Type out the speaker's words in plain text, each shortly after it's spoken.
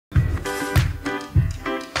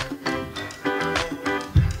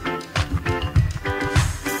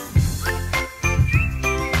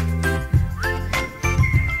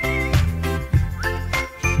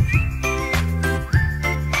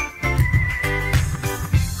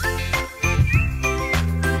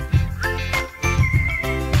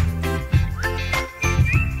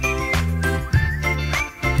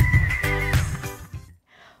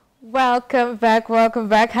Welcome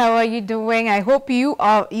back. How are you doing? I hope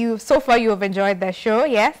so far you have enjoyed the show.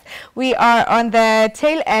 Yes, we are on the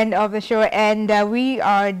tail end of the show, and we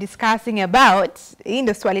are discussing about in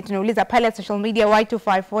the swali tunauliza pale social media.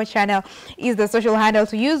 Y254 channel is the social handle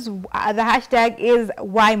to use. The hashtag is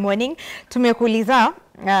Y morning. Tumekuuliza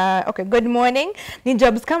okay, good morning. Ni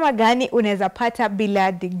jobs kama gani unaweza pata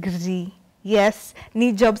bila degree? Yes,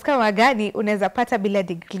 ni jobs kama gani unaweza pata bila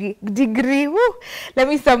degree. Woo. Let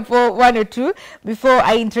me sample one or two before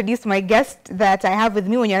I introduce my guest that I have with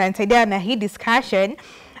me when you're inside na hii discussion.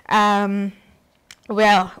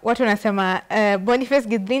 Well, watu wanasema Boniface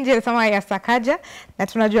Githinji anasema ya Sakaja na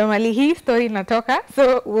tunajua mali hii story inatoka,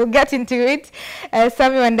 so we'll get into it.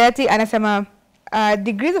 Sami Wandati anasema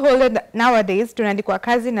degrees holder nowadays tunaandikwa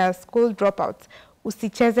kazi na school dropouts.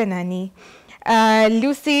 Usicheze nani.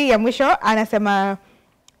 Lucy ya mwisho anasema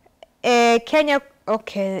Kenya,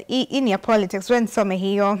 okay, hii ni ya politics, when some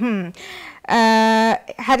hiyo.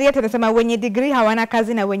 Harriet anasema wenye degree hawana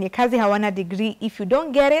kazi na wenye kazi hawana degree. If you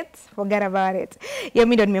don't get it, forget about it.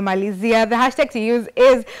 Yemi ndo nimemalizia. The hashtag to use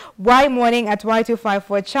is Y morning at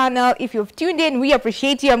Y254 channel. If you've tuned in, we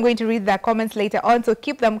appreciate you. I'm going to read the comments later on, so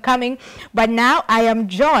keep them coming. But now I am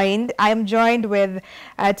joined with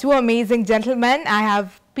two amazing gentlemen. I have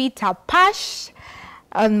Peter Pash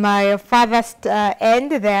on my farthest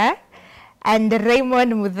end there, and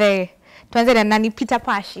Raymond Muthe. Tuanze na nani? Peter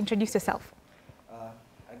Pash, introduce yourself.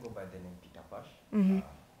 I go by the name Peter Pash.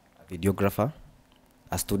 A videographer,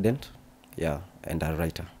 a student, yeah, and a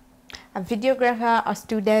writer. A videographer, a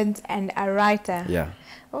student, and a writer. Yeah.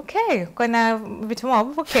 Okay, kuna vitu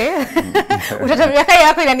mob, okay. Utatabia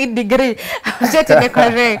yako ina need degree. Ujeti ni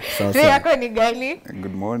correct. Yako ni gani?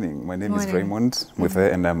 Good morning. My name is Raymond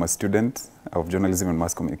Muthe, and I'm a student of journalism and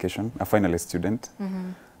mass communication, a finalist student,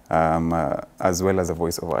 as well as a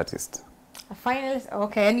voiceover artist. A finalist,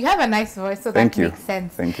 okay, and you have a nice voice, so that makes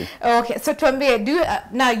sense. Thank you. Okay, so tuambie,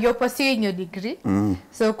 now you're pursuing your degree.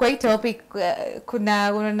 So kwa hii topic,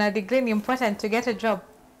 kuna degree ni important to get a job?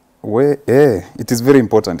 Well, yeah, it is very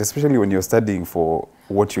important, especially when you're studying for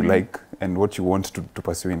what you like and what you want to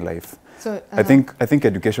pursue in life. So I think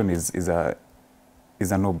education is a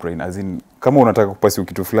no-brainer. As in, kama unataka pursue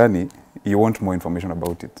kitu fulani, you want more information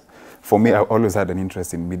about it. For me, I always had an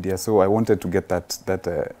interest in media, so I wanted to get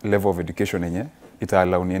that level of education enye ita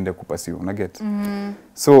allow niende kupursue, una get?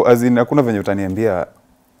 So as in, hakuna venye utaniambia,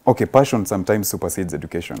 okay, passion sometimes supersedes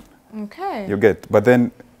education. Okay. You get? But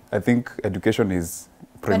then I think education is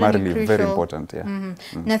primarily very important, yeah.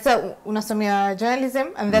 Na so unasomea journalism,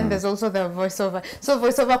 and then there's also the voiceover. So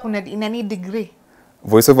voiceover ina need degree?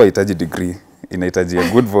 Voiceover itaji degree. Inahitaji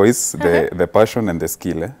a good voice, the passion and the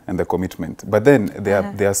skill and the commitment. But then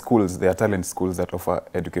there are schools, there are talent schools that offer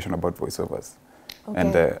education about voiceovers. Okay.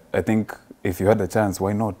 And I think if you had a chance,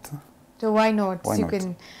 why not? So why not? Why you not?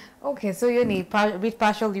 Can. Okay, so you need bit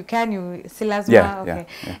partial. You can you still as well. Okay.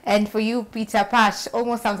 Yeah. And for you, Peter Pash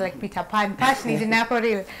almost sounds like Peter Pan. Pash ni jina ko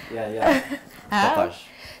real. Yeah. Pash.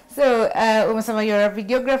 So umesema you're a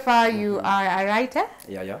videographer. You are a writer.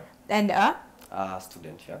 Yeah. And a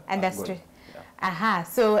student. Yeah. And a student. Aha,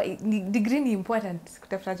 so degree ni important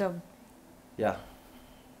kutafuta job? Yeah,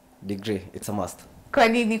 degree, it's a must. Kwa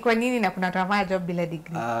nini na kuna tunafanya job bila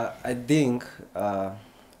degree? I think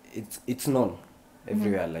it's known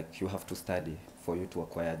everywhere, like you have to study for you to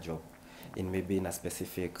acquire a job in maybe in a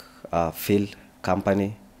specific field,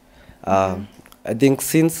 company. I think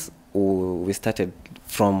since we started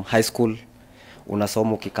from high school,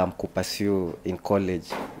 unasoma ukikam pursue in college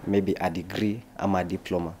maybe a degree ama a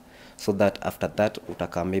diploma. So that after that,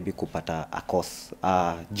 utaka maybe kupata a course,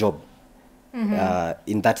 a job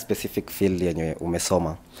in that specific field yenye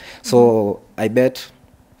umesoma. So I bet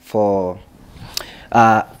for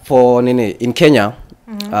in Kenya,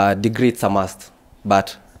 degree it's a must,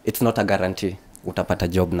 but it's not a guarantee. Utapata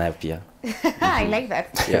job nayo pia. I like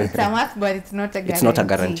that. Yeah. It's a must, but it's not a guarantee. It's not a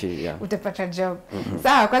guarantee, yeah. Utapata job.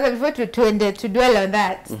 Sawa, kwanza before to dwell on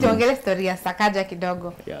that, tuongele story ya Sakaja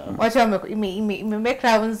kidogo. Yeah. Watu make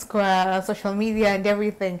rounds kwa social media and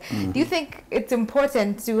everything. Do you think it's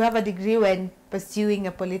important to have a degree when pursuing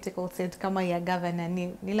a political seat kama ya governor?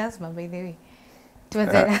 Ni lazima, by the way.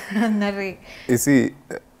 Tuanze you see,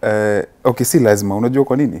 okay, si lazima. Unajua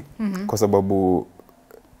kwa nini? Kwa sababu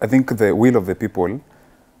I think the will of the people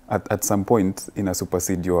at some point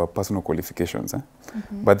supersede your personal qualifications.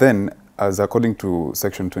 But then, as according to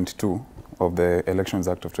Section 22 of the Elections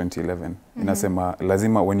Act of 2011, inasema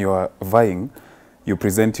lazima when you are vying, you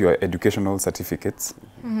present your educational certificates,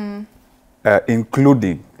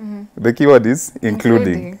 including, the keyword is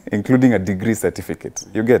including a degree certificate.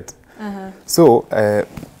 You get? So,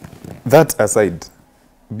 that aside,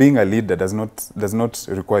 being a leader does not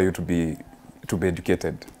require you to be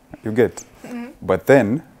educated. You get? But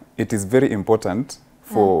then it is very important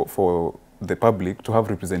for the public to have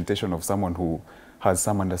representation of someone who has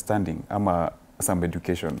some understanding ama some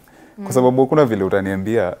education. Kwa sababu kuna vile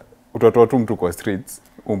utaniambia utatoa tu mtu kwa streets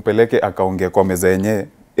umpeleke akaongea kwa meza yenye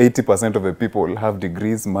 80% of the people have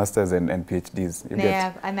degrees, masters and PhDs. You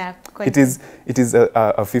get? It is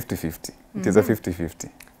a 50-50. It is a 50-50.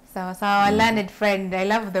 So our learned friend, I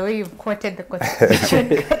love the way you've quoted the Constitution.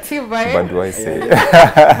 But do I say?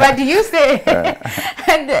 But do you say?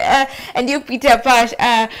 And you, Peter Pash,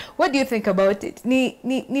 what do you think about it?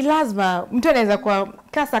 Ni lazima mtu anaweza kwa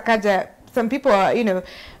kasa kaja. Some people are, you know,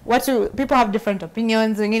 people have different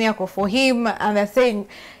opinions. Wengine wako for him, and they're saying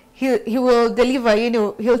he will deliver. You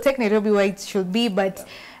know, he'll take Nairobi where it should be. But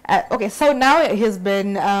okay, so now he's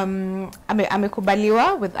been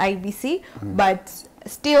amekubaliwa with IBC, but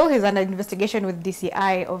still he's under investigation with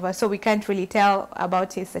DCI over, so we can't really tell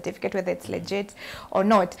about his certificate whether it's legit or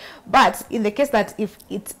not. But in the case that if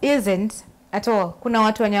it isn't at all, kuna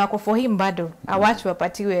watu wenye wako for him bado awachu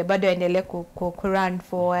wapatiwe bado endelee run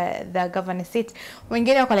for the governor seat.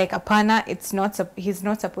 Wengine wako like apana, he's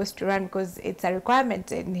not supposed to run because it's a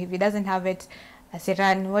requirement, and if he doesn't have it as he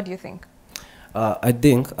run. What do you think? I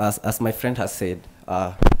think as my friend has said,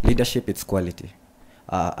 leadership is quality.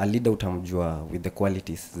 A leader utamjua with the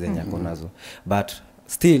qualities zenye ako nazo. But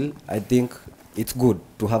still, I think it's good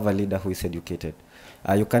to have a leader who is educated.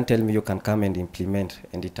 You can't tell me you can come and implement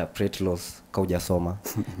and interpret laws kaujasoma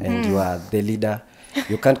and you are the leader.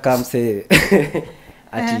 You can't come say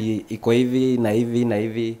ati iko hivi na hivi na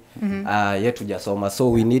hivi yetu hujasoma. So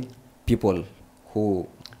we need people who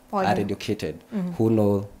are educated, who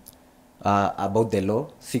know about the law,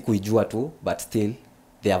 si kuijua tu, but still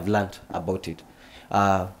they have learned about it.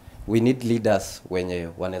 We need leaders wenye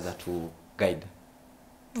wanaweza to guide.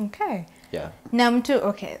 Okay. Yeah.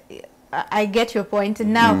 Okay. I get your point.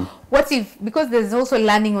 Now, what if, because there's also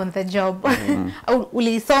learning on the job,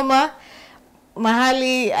 ulisoma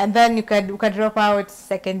mahali, and then you could drop out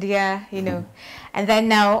second year, you know, and then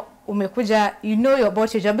now umekuja, you know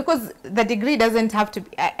about your job, because the degree doesn't have to be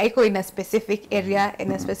iko in a specific area,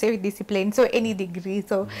 in a specific discipline, so any degree.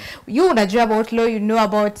 So you unajua about law, you know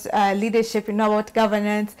about leadership, you know about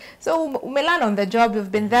governance, so umelearn on the job.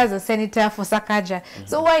 You've been there as a senator for Sakaja,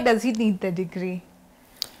 so why does he need the degree?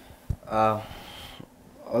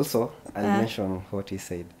 Also, I'll mention what he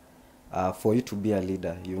said. For you to be a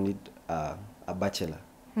leader, you need a bachelor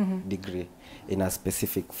degree in a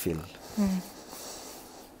specific field.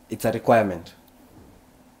 It's a requirement.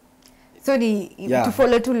 So to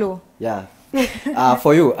follow to law. Yeah.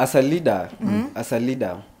 For you as a leader,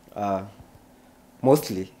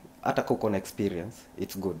 mostly hata kuko na experience,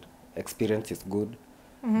 it's good. Experience is good,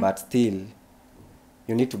 but still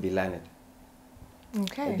you need to be learned.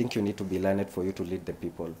 Okay. I think you need to be learned for you to lead the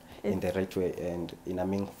people in the right way and in a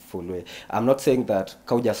meaningful way. I'm not saying that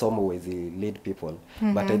kauja somo wezi lead people,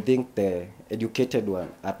 but I think the educated one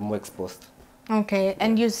are more exposed. Okay,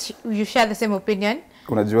 and you share the same opinion?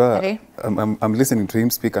 Unajua, I'm listening to him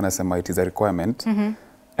speak and anasema it is a requirement,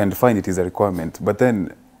 and fine, it is a requirement. But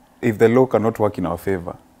then, if the law cannot work in our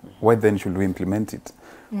favor, why then should we implement it?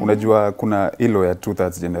 Unajua, kuna ilo ya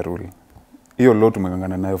 2/3 gender rule. Hiyo law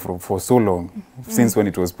tumengangana nayo for so long, since when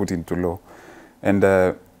it was put into law. And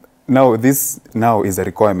now this is a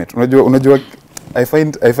requirement. Unajua, I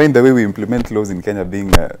find the way we implement laws in Kenya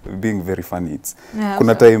being very funny.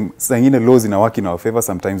 Kuna time sangine laws in work in our favor,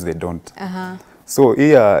 sometimes they don't. So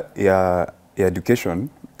ya education,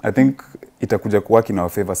 I think itakuja ku work in our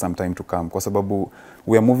favor sometime to come, kwa sababu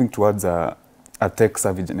we are moving towards a tech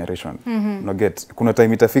savvy generation. Kuna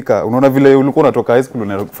time itafika, unaona vile ulikuwa unatoka high school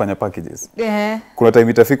unaenda kufanya packages. Kuna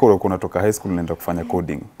time itafika ulikuwa unatoka high school unaenda kufanya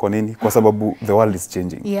coding. Kwa nini? Kwa sababu the world is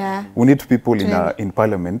changing. We need people in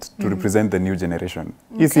parliament to represent the new generation.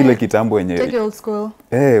 Hii ile kitambo yenye old school.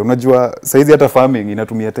 Unajua saizi hata farming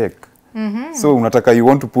inatumia tech. So unataka you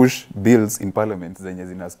want to push bills in parliament zenye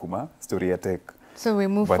zinasukuma story ya tech. So we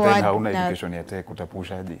move forward. But then hauna education ya tech,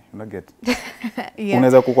 utapushaje? Una get?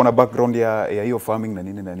 Unaweza kuwa na background ya hiyo farming na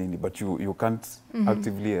nini, but you can't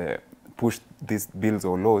actively push these bills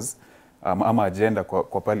or laws ama agenda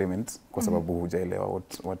kwa parliament kwa sababu hujaelewa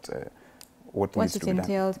what needs to be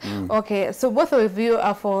done. Okay, so both of you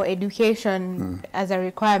are for education as a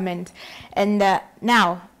requirement, and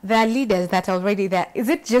now there are leaders that are already there. Is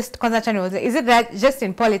it just is it that just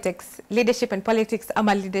in politics, leadership in politics,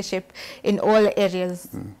 ama leadership in all areas?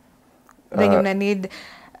 Then you need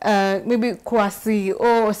maybe kwasi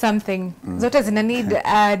or something. Zote zina need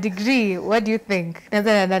a degree. What do you think?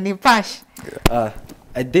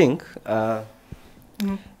 I think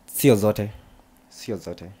Sio zote.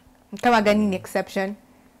 Kama gani ni exception?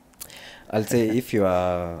 I'll say if you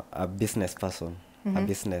are a business person,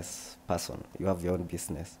 you have your own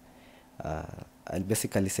business. I'll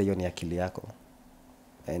basically say hiyo ni akili yako.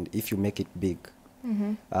 And if you make it big,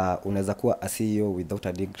 unaweza kuwa a CEO without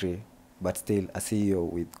a degree, but still a CEO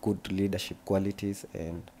with good leadership qualities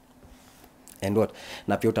and what?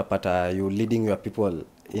 Na pia utapata you leading your people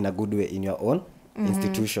in a good way in your own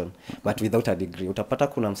institution, but without a degree. Utapata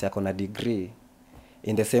kuna mse ako na degree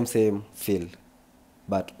in the same field,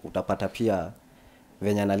 but utapata pia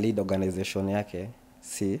venye na lead organization yake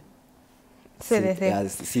si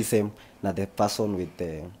same na the person with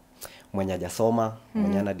the mwenye hajasoma,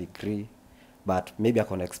 mwenye ana degree, but maybe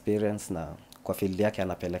akona experience na kwa field yake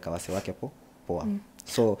anapeleka wase wake poa.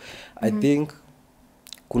 So I think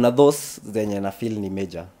kuna those zenye na feel ni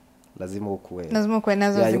major. Lazima ukue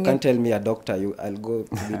nazo. Yeah, you can't tell me a doctor I'll go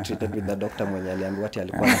to be treated with the doctor mwenye aliambiwa ati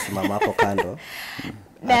alikuwa anasimama hapo kando.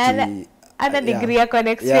 Ana degree ya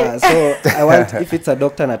experience. Yeah, so I want, if it's a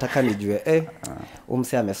doctor nataka nijue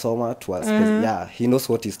umse amesoma to us. Yeah, he knows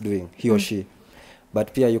what he's doing, he or she.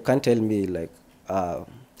 But pia you can't tell me like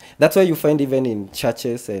that's why you find even in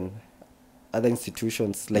churches and other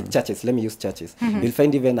institutions like churches, let me use churches. You'll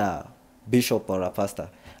find even a bishop or a pastor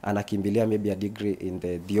anakimbilia maybe a degree in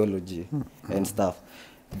the theology and stuff,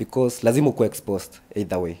 because lazima uko exposed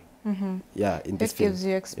either way. Yeah, in this field. It gives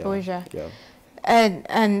you exposure. Yeah.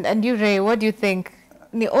 And you, Ray, what do you think?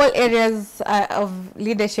 In all areas of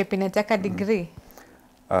leadership inataka degree?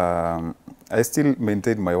 I still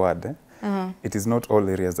maintain my word. It is not all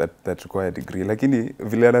areas that require a degree. Lakini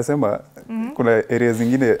vile anasema kuna areas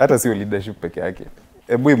zingine hata sio leadership peke yake.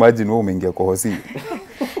 Hebu imagine wewe umeingia kwa hosi.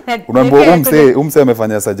 Unaambiwa umse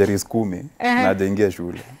amefanya surgeries 10 na hajaingia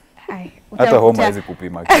shule. Hata homa hizi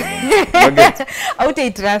kupima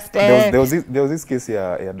kiasi. Trust. There was this case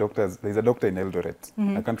ya doctors. There's a doctor in Eldoret.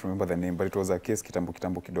 I can't remember the name, but it was a case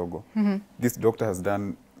kitambo kidogo. This doctor has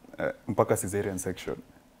done mpaka cesarean section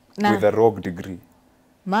with a rogue degree.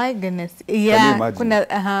 My goodness.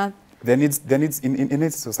 Yeah. There needs in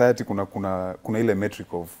its society kuna ile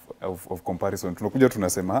metric of comparison. Tunakuja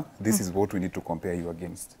tunasema this is what we need to compare you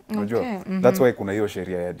against. Okay. That's why kuna hiyo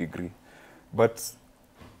sheria ya degree. But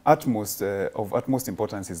of utmost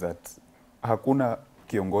importance is that hakuna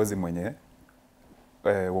kiongozi mwenye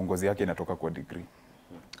uongozi yake inatoka kwa degree.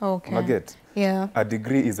 Okay. Unaget? Yeah. A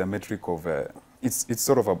degree is a metric of it's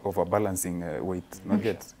sort of a balancing weight.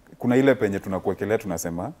 Unaget? Kuna ile penye tunakuwekelea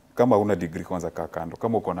tunasema kama una degree kwanza kaa kando,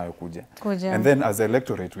 kama uko nayo kuja. And then as a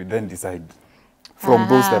electorate we then decide from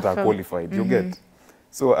those that are qualified. You get?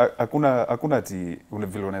 So hakuna ati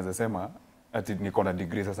vile unaweza sema ati niko na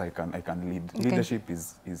degree sasa I can lead. Okay. Leadership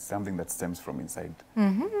is something that stems from inside.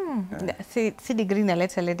 See degree na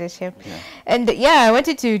leadership. Yeah. And yeah, I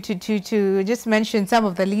wanted to just mention some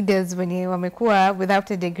of the leaders when wamekuwa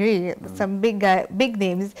without a degree. Some big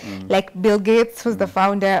names like Bill Gates, who's the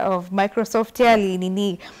founder of Microsoft.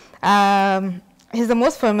 He's the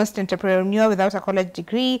most famous entrepreneur without a college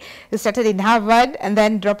degree. He started in Harvard and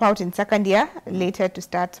then dropped out in second year later to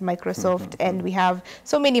start Microsoft. And we have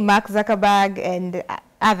so many, Mark Zuckerberg and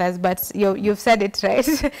others, but you've said it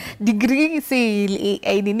right. Degree, see,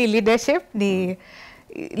 leadership,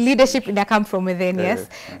 leadership ina come from within, yes?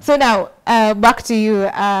 So now, back to you,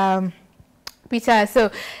 Peter.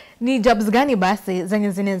 So, ni jobs gani basi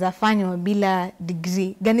zenye zinaweza fanywa bila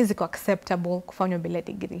degree? Gani ziko acceptable kufanywa bila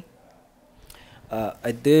degree?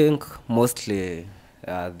 I think mostly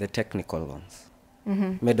the technical ones.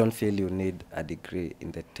 May don't feel you need a degree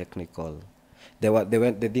in the technical.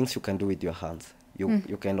 The things you can do with your hands.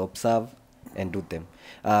 You can observe and do them.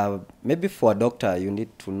 Maybe for a doctor you need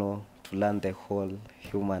to learn the whole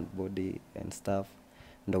human body and stuff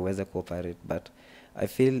and uweze cooperate. But I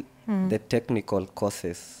feel the technical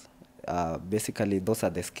courses, basically those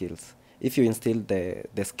are the skills. If you instill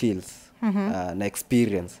the skills and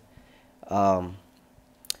experience,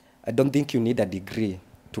 I don't think you need a degree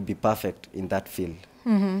to be perfect in that field.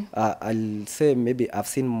 I'll say maybe I've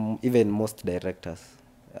seen even most directors,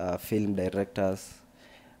 film directors,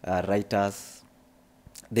 writers,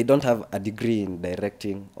 they don't have a degree in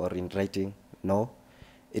directing or in writing. No,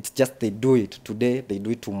 it's just they do it today, they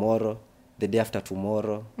do it tomorrow, the day after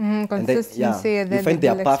tomorrow. Consistency, and then, you find they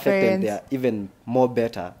are perfect and they are even more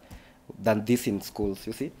better than this in schools,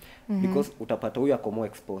 you see? Because utapata huyu ako more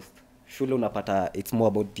exposed. Shule unapata it's more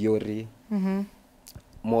about theory,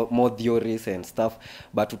 more theories and stuff,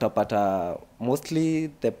 but utapata mostly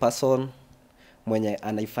the person mwenye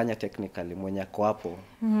anaifanya technically, mwenye ako hapo,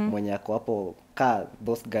 mwenye ako hapo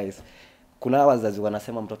those guys, kuna wazazi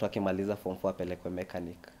wanasema mtoto akimaliza form 4 apelekwe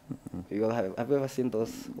mechanic. Have you ever seen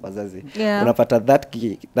those wazazi? Unapata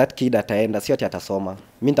that kid ataenda sio ati atasoma.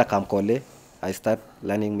 Mimi nitakamkole I start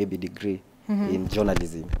learning maybe degree in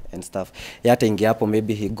journalism and stuff. Yata ingia hapo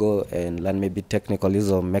maybe he go and learn maybe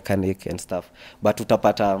technicalism, mechanic and stuff. But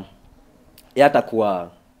utapata yata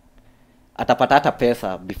kuwa atapata hata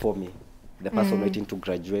pesa before me. The person waiting to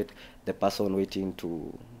graduate, the person waiting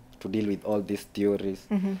to deal with all these theories.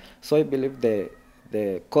 So I believe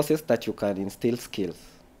the courses that you can instill skills,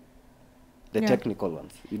 the technical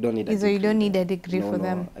ones, you don't need a degree. You don't need a degree for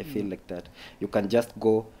them. I feel like that. You can just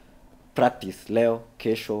go practice leo,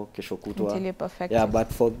 kesho kutwa. Until you're perfect. Yeah, but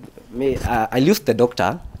for me, I use the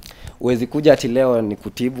doctor. Uwezi kuja ati leo ni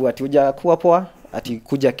kutibu, ati uja kuwa poa, ati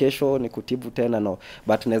kuja kesho ni kutibu tena, no.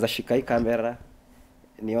 But naweza shika hii kamera,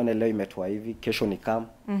 nione leo imetoa hivi, kesho ni come,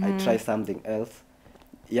 I try something else.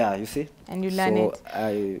 Yeah, you see? And you learn it.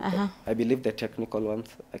 I believe the technical ones,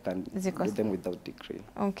 I can do them without degree.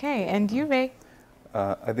 Okay, and you, Ray?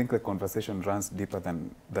 I think the conversation runs deeper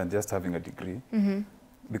than just having a degree.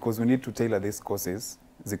 Because we need to tailor these courses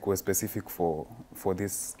zikuwe specific for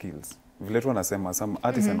these skills. Vile tu wanasema, some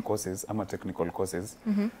artisan courses ama technical courses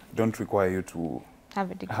don't require you to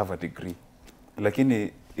have a degree.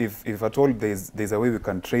 Lakini if at all there's a way we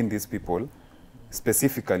can train these people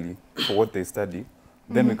specifically for what they study,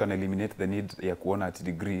 then we can eliminate the need ya kuona ati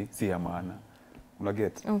degree si ya maana.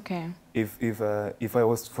 Unaget? Okay. If I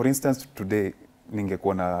was, for instance, today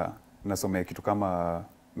ningekuwa nasomea kitu kama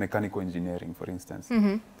mechanical engineering, for instance.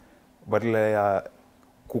 But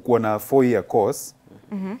kukuwa na 4-year course,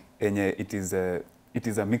 enye it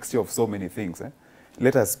is a mixture of so many things.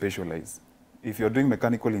 Let us specialize. If you're doing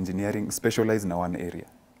mechanical engineering, specialize in one area.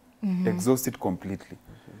 Exhaust it completely.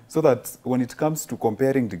 So that when it comes to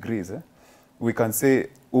comparing degrees, we can say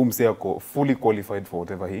umse ako fully qualified for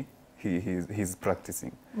whatever he's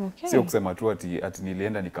practicing. Okay. Sio kusema tu ati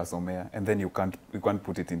nilienda nikasomea, and then you can't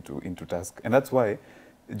put it into task. And that's why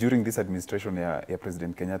during this administration ya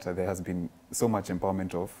President Kenyatta, there has been so much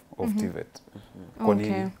empowerment of TVET.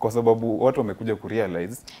 Kwa sababu watu wamekuja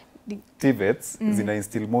kurealize TVETs zina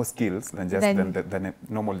instill more skills than just than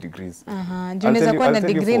normal degrees. Unaweza kuwa na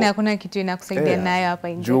degree na hakuna kitu inakusaidia nayo hapa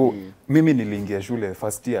nje. Mimi niliingia shule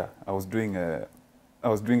first year, I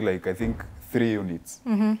was doing like I think 3 units.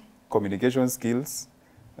 Communication skills,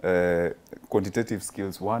 quantitative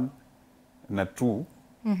skills 1 na 2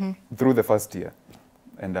 through the first year.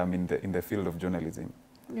 And I'm in the field of journalism.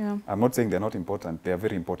 Yeah. I'm not saying they're not important. They are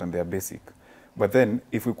very important. They are basic. But then,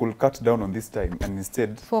 if we could cut down on this time and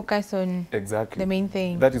instead focus on the main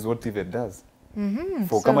thing, that is what TVET does.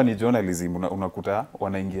 For kama ni journalism, unakuta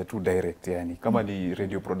wanaingia tu direct, yani. Kama ni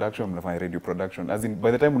radio production, unafanya radio production. As in,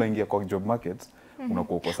 by the time unaingia kwa job market,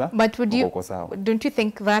 unakuwa uko sawa. But don't you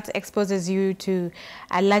think that exposes you to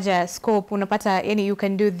a larger scope? Unapata, yani, you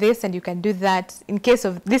can do this and you can do that. In case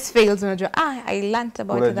of this fails, unajua, I learned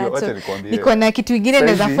about that. So, niko na kitu ingine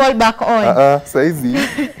naweza fall back on. Saizi,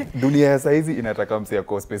 dunia ya saizi inataka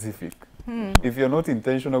mseko specific. If you're not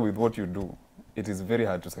intentional with what you do, it is very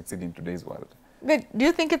hard to succeed in today's world. But do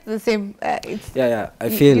you think it's the same? I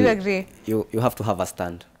feel you agree? You have to have a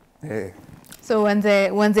stand. So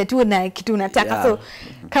wanze tu na kitu unataka. So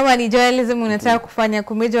kama ni journalism unataka kufanya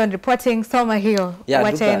kumajor on reporting, soma hiyo.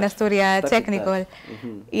 Wacha na story ya technical.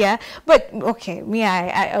 Yeah, but okay, me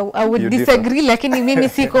I would disagree, lakini mimi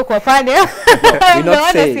siko kwa pande. You're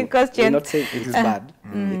not saying it is bad.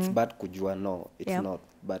 It's bad kujua, no, it's not.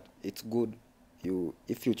 But it's good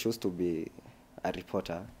if you choose to be a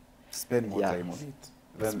reporter, spend more time on it.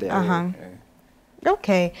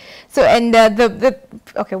 Okay, so and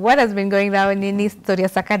okay, what has been going down in this story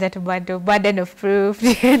of Sakaja to burden of proof?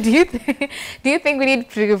 do you think we need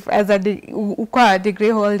proof as a degree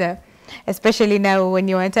holder, especially now when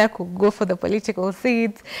you want to go for the political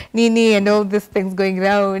seats, Nini and all these things going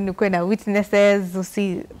around, ukuna witnesses,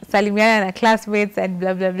 usi salimiana na classmates and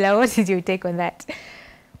blah blah blah. What is your take on that?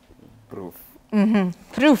 Proof.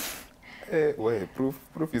 Proof.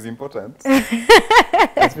 Proof is important,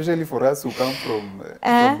 especially for us who come from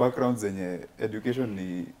backgrounds zenye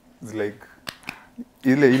education is like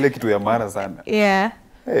ile kitu ya maana sana. Yeah.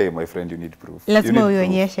 Hey, my friend, you need proof. Lazima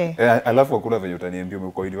uonyeshe. Alafu hakuna venye utaniambia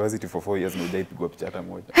umekuwa university for 4 years na hujaipigwa picha hata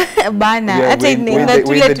moja. Bana, hata in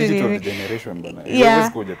the digital generation bana.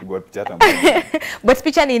 Huwezi kuja pigwa picha hata moja. But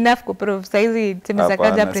picha ni enough ku prove. Saizi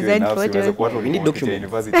tumesakaja present photos. We need document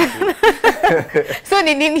university. So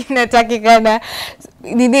ni nini inatakikana?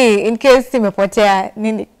 Nini in case imepotea,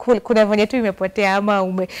 nini kuna venye tu imepotea ama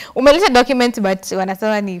umeleta document but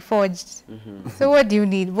wanasema ni forged. So what do you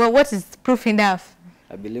need? What is proof enough?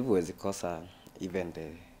 I believe huwezi kosa even the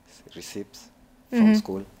receipts from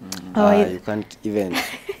school. You can't even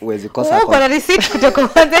huwezi kosa kuna receipt kutoka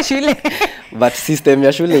kwanza shule. But system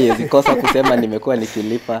ya shule huwezi kosa kusema nimekuwa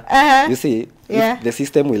nikilipa. You see, if the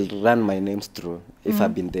system will run my names through if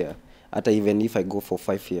I've been there. Even if I go for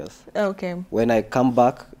 5 years. Okay. When I come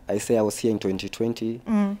back, I say I was here in 2020.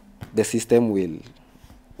 The system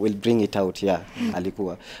will bring it out,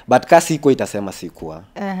 alikuwa. But kasi iko itasema sikuwa.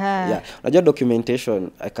 Unajua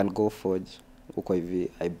documentation, I can go forge. Uko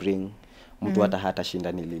hivi, I bring. Mtu hata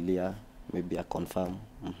shinda nililia. Maybe I confirm.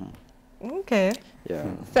 Okay. Yeah.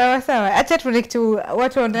 Sawa. Acha tu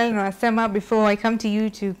watu online wanasema before I come to you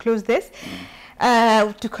to close this.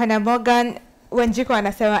 Tukana Morgan Wanjiko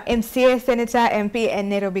anasema MCA, Senator, MP and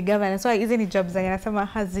Nairobi Governor. So hizi ni jobs zenye anasema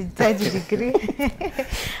hazihitaji degree.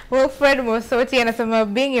 Wilfred Mosoti anasema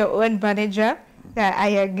being your own manager.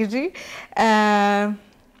 I agree.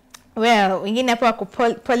 Well, wengine hapo wako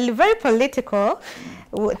very political.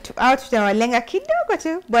 Out tutawalenga kidogo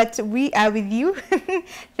tu, but we are with you.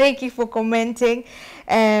 Thank you for commenting.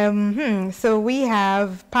 So we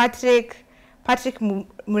have Patrick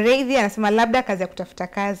Mureithi anasema labda kazi ya kutafuta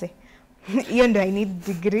kazi. Hiyo ndo I need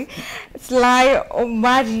degree. Sly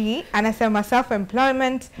Omari anasema self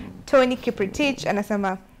employment. Tony Kiprotich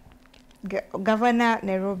anasema Governor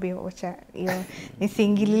Nairobi, wacha hiyo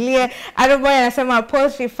nisingililie. Aroboy anasema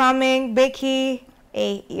poultry farming. Becky,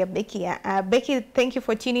 Becky, thank you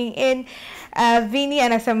for tuning in. Vinny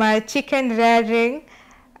anasema chicken rearing.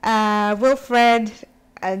 Wilfred,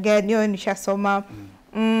 again, hiyo nishasoma.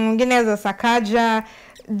 Nginezo Sakaja.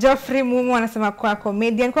 Geoffrey Mumu anasema kwa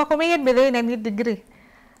comedian by the way I need degree.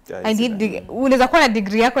 I need unaweza kuwa na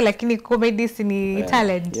degree yako lakini comedy ni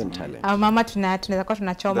talent. Mama tunaweza kuwa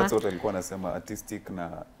tunachoma. That's what alikuwa anasema, artistic na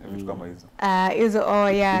vitu kama hizo. Hizo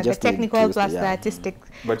the technical plus the artistic.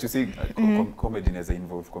 But you see comedy is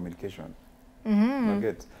involve communication.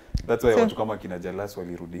 Get. That's why watu kama kina Jalas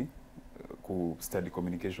walirudi ku study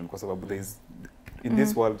communication kwa sababu there is in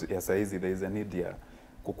this world ya saizi there is a need ya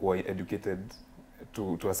kukuwa educated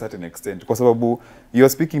to a certain extent. Kwa sababu you are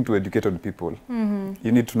speaking to educated people.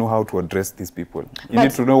 You need to know how to address these people. You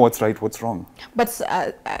need to know what's right, what's wrong. But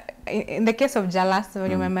in the case of Jalas,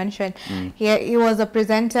 when you mentioned, he was a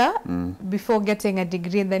presenter before getting a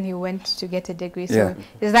degree, and then he went to get a degree. So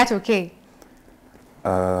is that okay?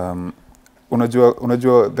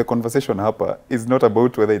 Unajua the conversation hapa is not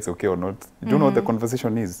about whether it's okay or not. You don't know what the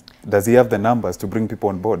conversation is. Does he have the numbers to bring people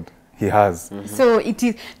on board? He has. So it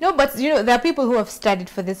is no, but you know there are people who have studied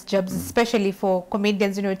for these jobs, especially for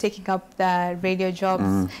comedians. You know, taking up the radio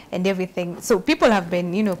jobs and everything. So people have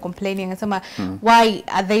been, complaining and some why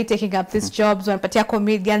are they taking up these jobs when particular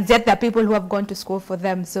comedians? Yet there are people who have gone to school for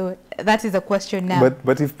them. So that is the question now.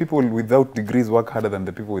 But if people without degrees work harder than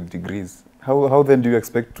the people with degrees, how then do you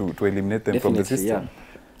expect to eliminate them from the system? Yeah.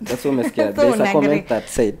 That's what I'm scared. There's a comment that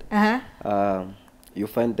said, you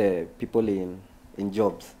find the people in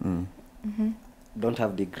jobs don't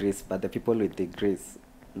have degrees, but the people with degrees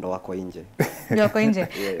ndo wako nje. Ndo wako nje.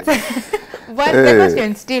 But the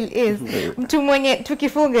question still is, mtu mwenye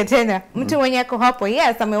tukifunge tena, mtu mwenye ako hapo,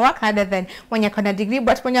 yes, ame work harder than mwenye kona degree,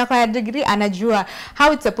 but mwenye kona degree anajua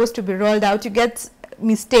how it's supposed to be rolled out. You get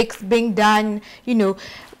mistakes being done,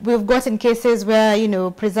 we've gotten cases where,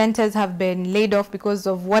 presenters have been laid off because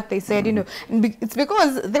of what they said, it's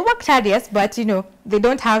because they worked hard, yes, but, they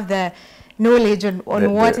don't have the knowledge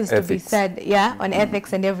on what is to be said, on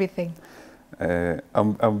ethics and everything.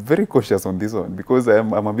 I'm very cautious on this one because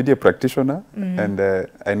I'm a media practitioner and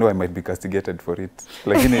I know I might be castigated for it.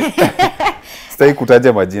 Lakini stai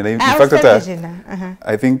kutaja majina. In fact,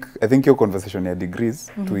 I think your conversation ya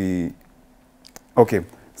degrees okay,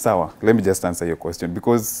 sawa. Let me just answer your question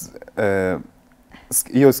because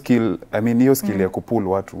your skill ya kupull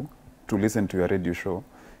watu to listen to your radio show,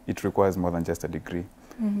 it requires more than just a degree.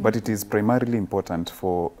 But it is primarily important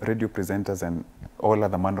for radio presenters and all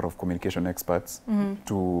other manner of communication experts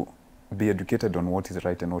to be educated on what is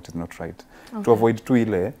right and what is not right. Okay. To avoid tu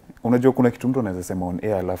ile, unajua kuna kitu mtu anaweza sema on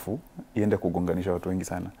air alafu iende kugonganisha watu wengi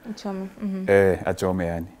sana. Achome. Achome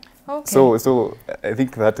yani. Okay. So I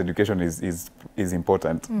think that education is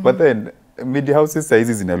important. But then media houses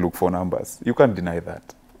size zina look for numbers. You can't deny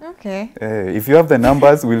that. Okay. If you have the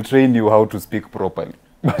numbers, we'll train you how to speak properly.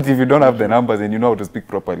 But if you don't have the numbers and you know how to speak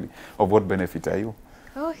properly, of what benefit are you?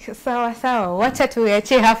 Oh, sawa. Wacha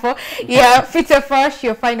tuache hapo. Yeah, Peter first,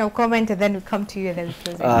 your final comment, and then we come to you and then we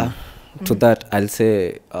close. To that, I'll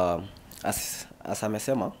say, as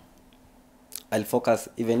amesema, I'll focus,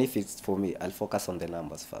 even if it's for me, I'll focus on the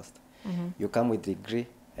numbers first. You come with degree,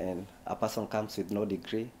 and a person comes with no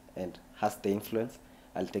degree and has the influence,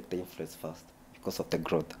 I'll take the influence first because of the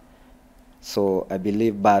growth. So I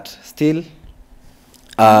believe, but still,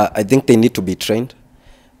 I think they need to be trained.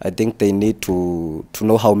 I think they need to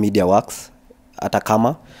know how media works, hata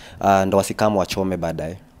kama, ndo wasikama wachome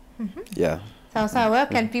baadaye. Yeah. So where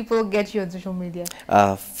can people get you on social media?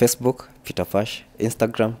 Facebook, Peter Pash,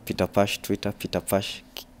 Instagram, Peter Pash, Twitter, Peter Pash,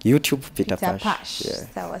 YouTube, Peter Pash. Yeah.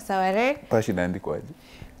 Sawa, right? Pash inaandikwaje?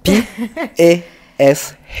 P-A-S-H.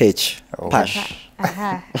 Pash.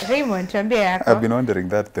 Raymond, tuambie yako. I've been wondering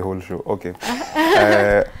that the whole show. Okay.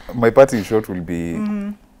 My part in short will be,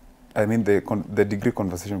 I mean, the degree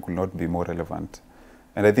conversation could not be more relevant.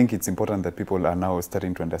 And I think it's important that people are now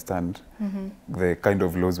starting to understand the kind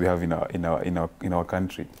of laws we have in our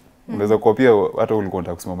country. Unaweza kuwa pia hata ulikuwa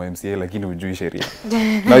unataka kusoma MCA lakini hujui sheria.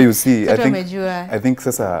 Now you see, I think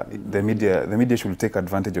sasa the media should take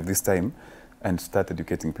advantage of this time and start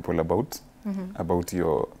educating people about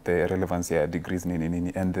the relevance of degrees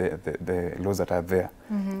and the laws that are there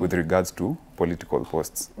with regards to political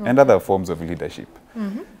posts and other forms of leadership.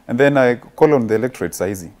 And then I call on the electorate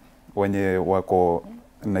saizi wenye wako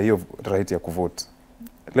na hiyo right ya kuvote.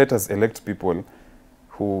 Let us elect people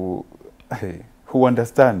who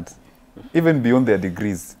understand even beyond their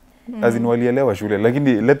degrees. As in walielewa shule,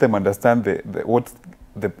 lakini let them understand what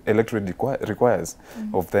the electorate requires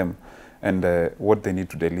of them and what they need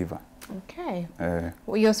to deliver. Okay.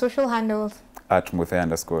 Your social handles? At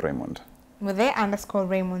 @Muthe_Raymond.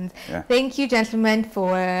 Muthe_Raymond. Yeah. Thank you, gentlemen,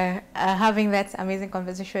 for having that amazing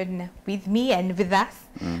conversation with me and with us,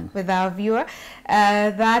 with our viewer.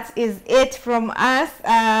 That is it from us.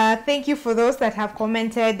 Thank you for those that have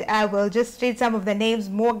commented. I will just read some of the names: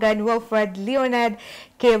 Morgan, Wilfred, Leonard,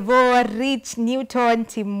 Kevo, Rich, Newton,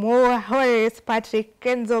 Timor, Horace, Patrick,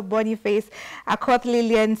 Kenzo, Boniface, Akoth,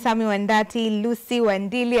 Lillian, Sami Wandati, Lucy,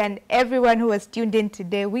 Wandili, and everyone who has tuned in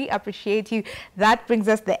today. We appreciate you. That brings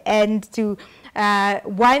us the end to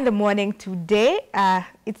Y in the Morning today.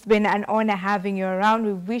 It's been an honor having you around.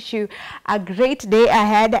 We wish you a great day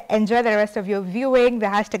ahead. Enjoy the rest of your viewing. The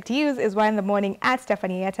hashtag to use is Y in the Morning, at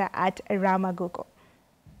Stephanie Yetta, at Ramaguko.